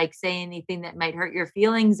mean to like say anything that might hurt your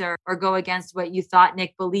feelings or go against what you thought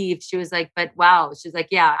Nick believed. She was like, but wow. She's like,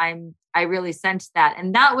 yeah, I really sensed that.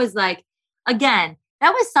 And that was like, again,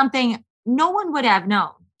 that was something no one would have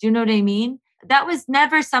known. Do you know what I mean? That was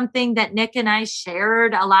never something that Nick and I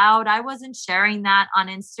shared aloud. I wasn't sharing that on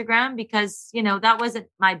Instagram because, that wasn't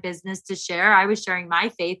my business to share. I was sharing my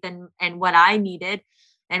faith and what I needed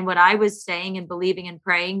and what I was saying and believing and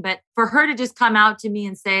praying. But for her to just come out to me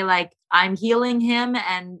and say, like, I'm healing him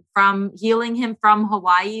and from healing him from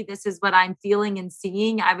Hawaii, this is what I'm feeling and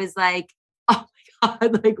seeing. I was like, oh my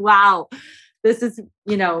God, like, wow, this is,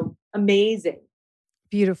 amazing.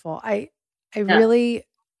 Beautiful. I really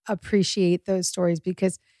appreciate those stories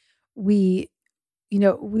because we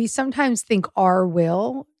sometimes think our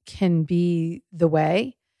will can be the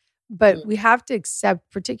way, but we have to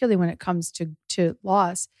accept, particularly when it comes to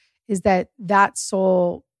loss, is that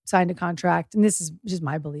soul signed a contract. And this is just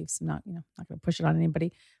my beliefs. I'm not going to push it on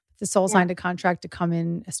anybody. The soul signed a contract to come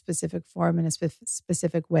in a specific form in a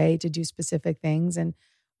specific way to do specific things. And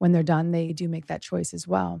when they're done, they do make that choice as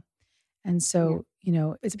well. And so,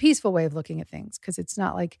 it's a peaceful way of looking at things because it's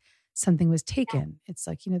not like something was taken. It's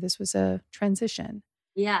like, this was a transition.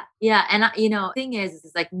 Yeah. Yeah. And, the thing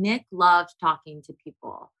is like Nick loved talking to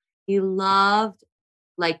people. He loved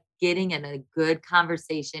like getting in a good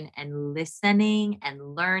conversation and listening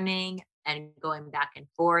and learning and going back and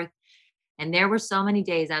forth. And there were so many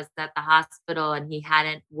days I was at the hospital and he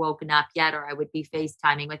hadn't woken up yet, or I would be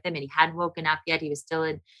FaceTiming with him and he hadn't woken up yet. He was still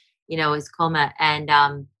in, his coma. And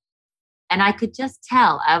I could just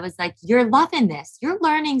tell, I was like, you're loving this. You're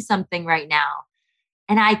learning something right now.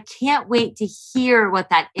 And I can't wait to hear what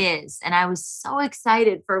that is. And I was so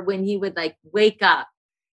excited for when he would like wake up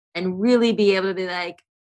and really be able to be like,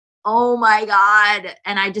 oh my God.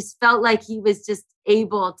 And I just felt like he was just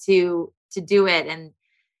able to do it. And,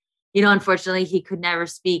 unfortunately he could never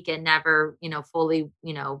speak and never, fully,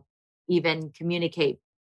 even communicate.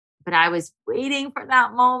 But I was waiting for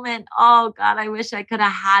that moment. Oh God, I wish I could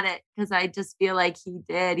have had it, because I just feel like he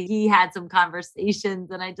did. He had some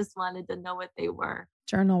conversations and I just wanted to know what they were.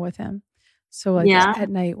 Journal with him. So like at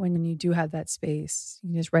night when you do have that space,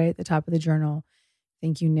 you just write at the top of the journal,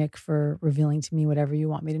 thank you, Nick, for revealing to me whatever you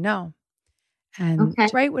want me to know. And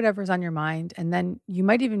write whatever's on your mind. And then you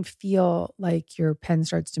might even feel like your pen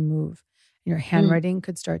starts to move and your handwriting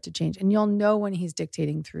could start to change. And you'll know when he's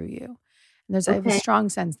dictating through you. And I have a strong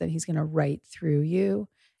sense that he's going to write through you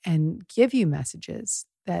and give you messages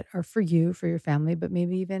that are for you, for your family, but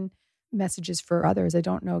maybe even messages for others. I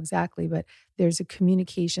don't know exactly, but there's a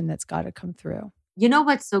communication that's got to come through. You know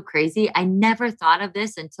what's so crazy? I never thought of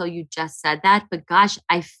this until you just said that. But gosh,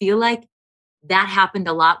 I feel like that happened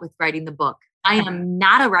a lot with writing the book. I am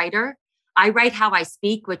not a writer. I write how I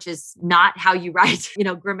speak, which is not how you write,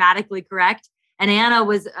 grammatically correct. And Anna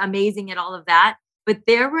was amazing at all of that. But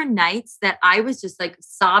there were nights that I was just like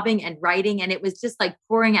sobbing and writing, and it was just like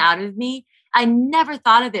pouring out of me. I never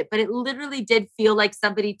thought of it, but it literally did feel like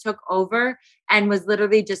somebody took over and was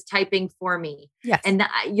literally just typing for me. Yes. And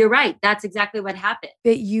you're right. That's exactly what happened.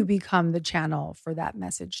 That you become the channel for that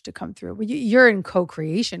message to come through. You're in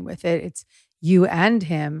co-creation with it. It's you and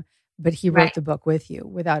him, but he wrote the book with you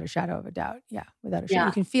without a shadow of a doubt. Yeah, without a shadow.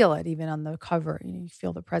 You can feel it even on the cover. You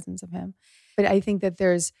feel the presence of him. But I think that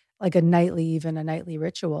there's like a nightly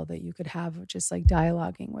ritual that you could have, just like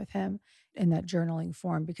dialoguing with him in that journaling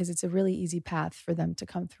form, because it's a really easy path for them to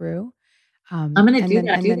come through. I'm going to do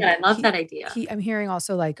that. I love that idea. I'm hearing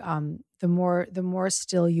also like the more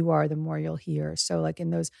still you are, the more you'll hear. So like in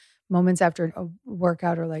those moments after a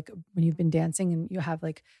workout, or like when you've been dancing and you have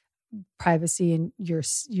like privacy and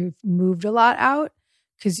you've moved a lot out,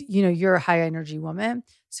 because you're a high energy woman.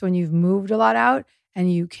 So when you've moved a lot out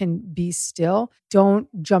and you can be still, don't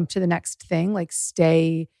jump to the next thing. Like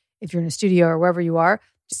stay, if you're in a studio or wherever you are,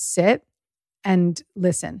 just sit and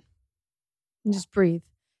listen and just breathe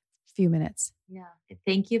a few minutes. Yeah.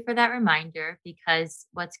 Thank you for that reminder, because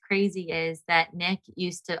what's crazy is that Nick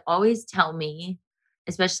used to always tell me,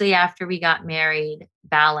 especially after we got married,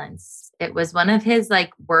 balance. It was one of his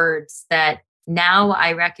like words that now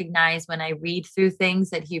I recognize when I read through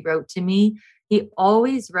things that he wrote to me. He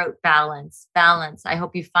always wrote balance. I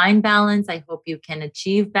hope you find balance. I hope you can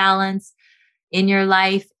achieve balance in your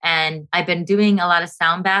life. And I've been doing a lot of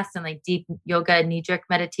sound baths and like deep yoga and nidra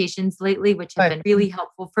meditations lately, which have been really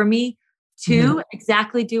helpful for me to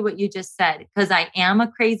exactly do what you just said. Because I am a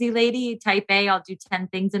crazy lady, type A, I'll do 10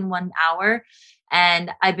 things in 1 hour.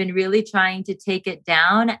 And I've been really trying to take it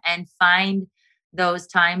down and find those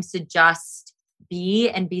times to just be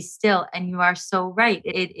and be still. And you are so right.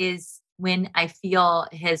 It is when I feel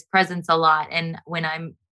his presence a lot and when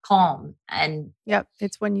I'm calm. And yep,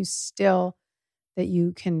 it's when you still that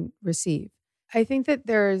you can receive. I think that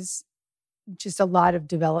there's just a lot of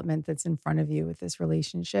development that's in front of you with this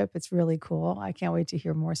relationship. It's really cool. I can't wait to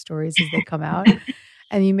hear more stories as they come out.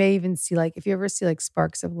 And you may even see like, if you ever see like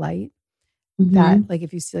sparks of light, that like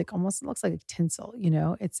if you see like almost, it looks like a tinsel,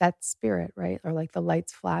 it's that spirit, right? Or like the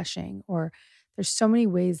lights flashing, or there's so many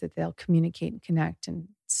ways that they'll communicate and connect, and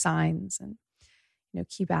signs, and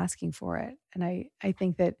keep asking for it. And I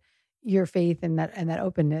think that your faith and that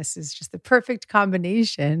openness is just the perfect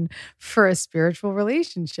combination for a spiritual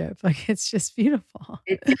relationship. Like it's just beautiful.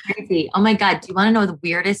 It's crazy. Oh my God. Do you want to know the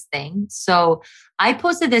weirdest thing? So I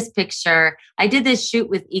posted this picture. I did this shoot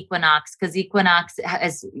with Equinox, because Equinox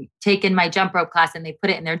has taken my jump rope class and they put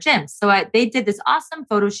it in their gym. So they did this awesome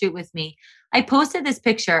photo shoot with me. I posted this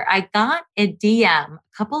picture. I got a DM a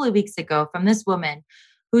couple of weeks ago from this woman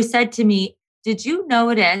who said to me, did you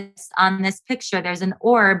notice on this picture, there's an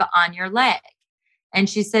orb on your leg? And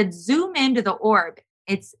she said, zoom into the orb.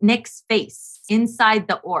 It's Nick's face inside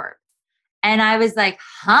the orb. And I was like,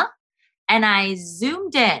 huh? And I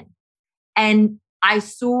zoomed in, and I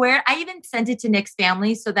swear, I even sent it to Nick's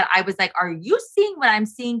family so that I was like, are you seeing what I'm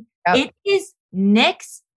seeing? Yep. It is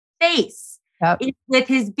Nick's face. Yep. With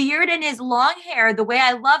his beard and his long hair, the way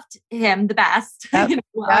I loved him the best. Yep.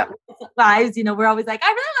 Yep. Wives, we're always like, I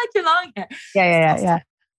really like your long hair. Yeah.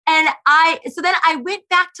 And so then I went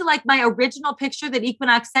back to like my original picture that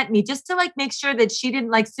Equinox sent me just to like make sure that she didn't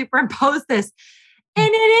like superimpose this. And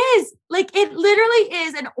it is like, it literally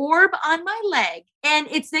is an orb on my leg and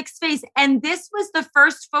it's Nick's face. And this was the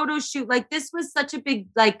first photo shoot. Like this was such a big,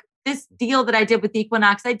 like this deal that I did with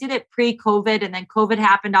Equinox. I did it pre-COVID and then COVID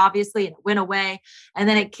happened obviously and it went away. And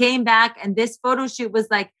then it came back and this photo shoot was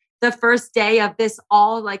like the first day of this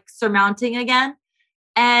all like surmounting again.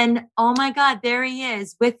 And oh my God, there he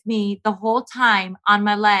is with me the whole time on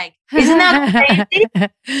my leg. Isn't that crazy? Isn't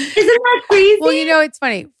that crazy? Well, it's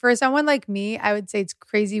funny. For someone like me, I would say it's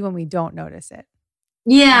crazy when we don't notice it.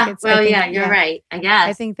 Yeah. You're right. I guess.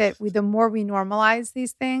 I think that the more we normalize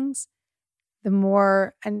these things, the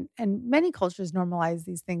more, and many cultures normalize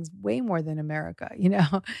these things way more than America,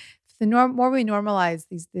 The more we normalize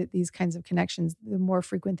these kinds of connections, the more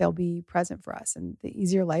frequent they'll be present for us and the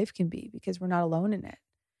easier life can be because we're not alone in it.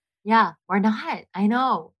 Yeah, we're not. I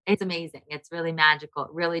know. It's amazing. It's really magical.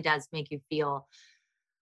 It really does make you feel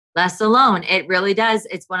less alone. It really does.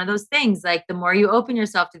 It's one of those things, like the more you open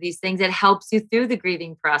yourself to these things, it helps you through the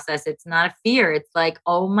grieving process. It's not a fear. It's like,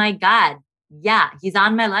 oh my God, yeah, he's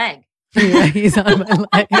on my leg. Yeah, he's on my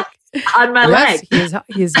leg. On my leg.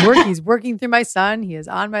 He's working through my son. He is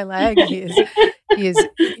on my leg.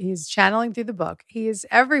 He's channeling through the book. He is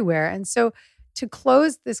everywhere. And so to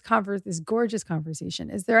close this gorgeous conversation,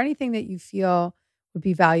 is there anything that you feel would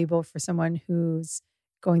be valuable for someone who's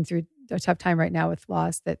going through a tough time right now with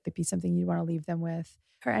loss that would be something you'd want to leave them with,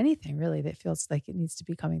 or anything really that feels like it needs to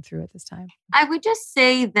be coming through at this time? I would just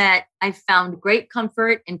say that I found great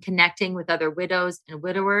comfort in connecting with other widows and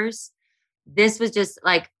widowers. This was just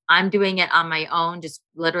like, I'm doing it on my own, just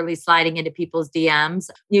literally sliding into people's DMs.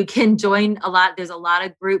 You can join there's a lot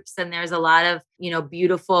of groups and there's a lot of,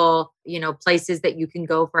 beautiful, places that you can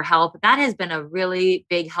go for help. That has been a really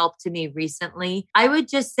big help to me recently. I would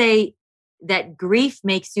just say that grief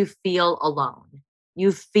makes you feel alone.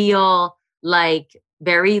 You feel like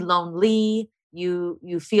very lonely.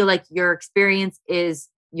 You feel like your experience is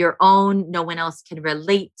your own. No one else can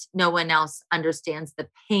relate. No one else understands the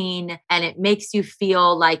pain. And it makes you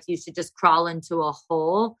feel like you should just crawl into a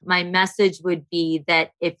hole. My message would be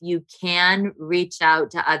that if you can reach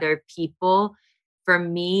out to other people, for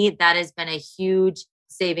me, that has been a huge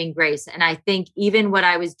saving grace. And I think even what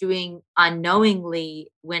I was doing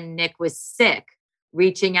unknowingly when Nick was sick,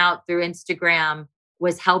 reaching out through Instagram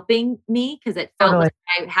was helping me because it felt like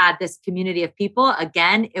I had this community of people.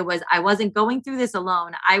 Again, I wasn't going through this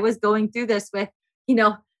alone. I was going through this with,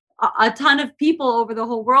 a ton of people over the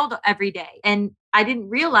whole world every day. And I didn't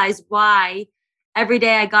realize why every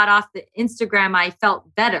day I got off the Instagram, I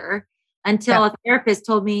felt better until a therapist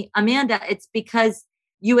told me, Amanda, it's because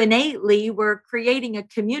you innately were creating a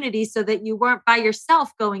community so that you weren't by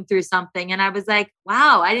yourself going through something. And I was like,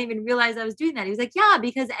 wow, I didn't even realize I was doing that. He was like, yeah,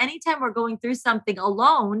 because anytime we're going through something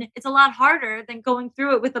alone, it's a lot harder than going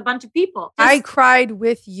through it with a bunch of people. I cried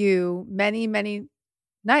with you many, many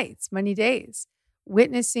nights, many days.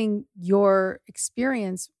 Witnessing your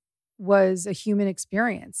experience was a human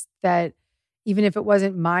experience that even if it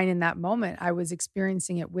wasn't mine in that moment, I was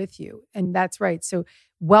experiencing it with you. And that's right. So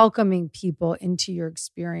welcoming people into your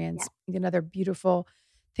experience. Yeah. Another beautiful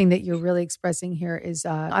thing that you're really expressing here is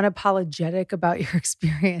unapologetic about your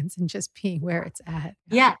experience and just being where it's at.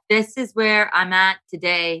 Yeah, this is where I'm at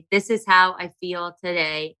today. This is how I feel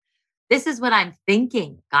today. This is what I'm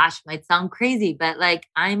thinking. Gosh, might sound crazy, but like,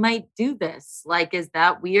 I might do this. Like, is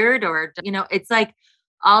that weird? Or, it's like,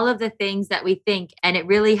 all of the things that we think. And it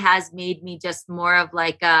really has made me just more of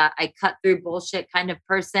like I cut through bullshit kind of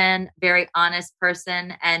person, very honest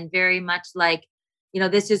person, and very much like,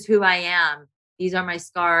 this is who I am. These are my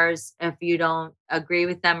scars. If you don't agree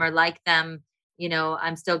with them or like them,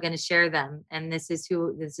 I'm still going to share them. And this is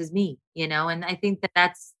me, and I think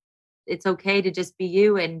it's okay to just be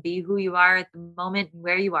you and be who you are at the moment and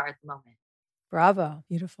where you are at the moment. Bravo.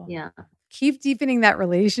 Beautiful. Yeah. Keep deepening that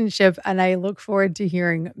relationship. And I look forward to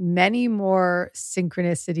hearing many more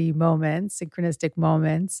synchronistic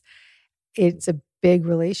moments. It's a big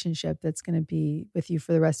relationship that's going to be with you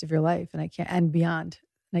for the rest of your life and beyond.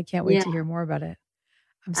 And I can't wait to hear more about it.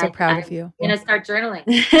 I'm so proud of you. I'm going to start journaling.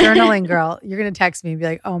 Journaling, girl. You're going to text me and be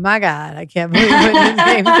like, oh my God, I can't believe what you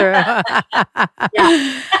came through.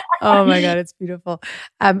 Oh my God, it's beautiful.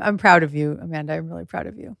 I'm proud of you, Amanda. I'm really proud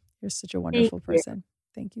of you. You're such a wonderful person.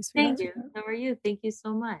 Thank you, sweetheart. Thank you. How are you? Thank you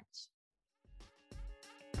so much.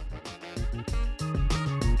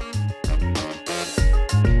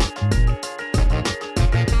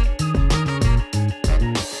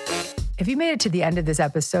 made it to the end of this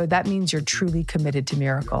episode, that means you're truly committed to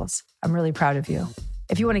miracles. I'm really proud of you.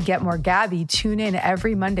 If you want to get more Gabby, tune in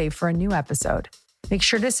every Monday for a new episode. Make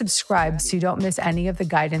sure to subscribe so you don't miss any of the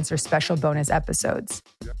guidance or special bonus episodes.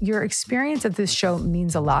 Your experience of this show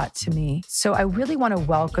means a lot to me, so I really want to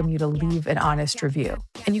welcome you to leave an honest review.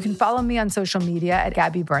 And you can follow me on social media at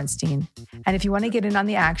Gabby Bernstein. And if you want to get in on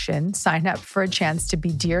the action, sign up for a chance to be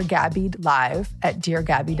Dear Gabby live at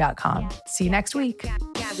deargabby.com. See you next week.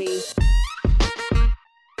 Gabby.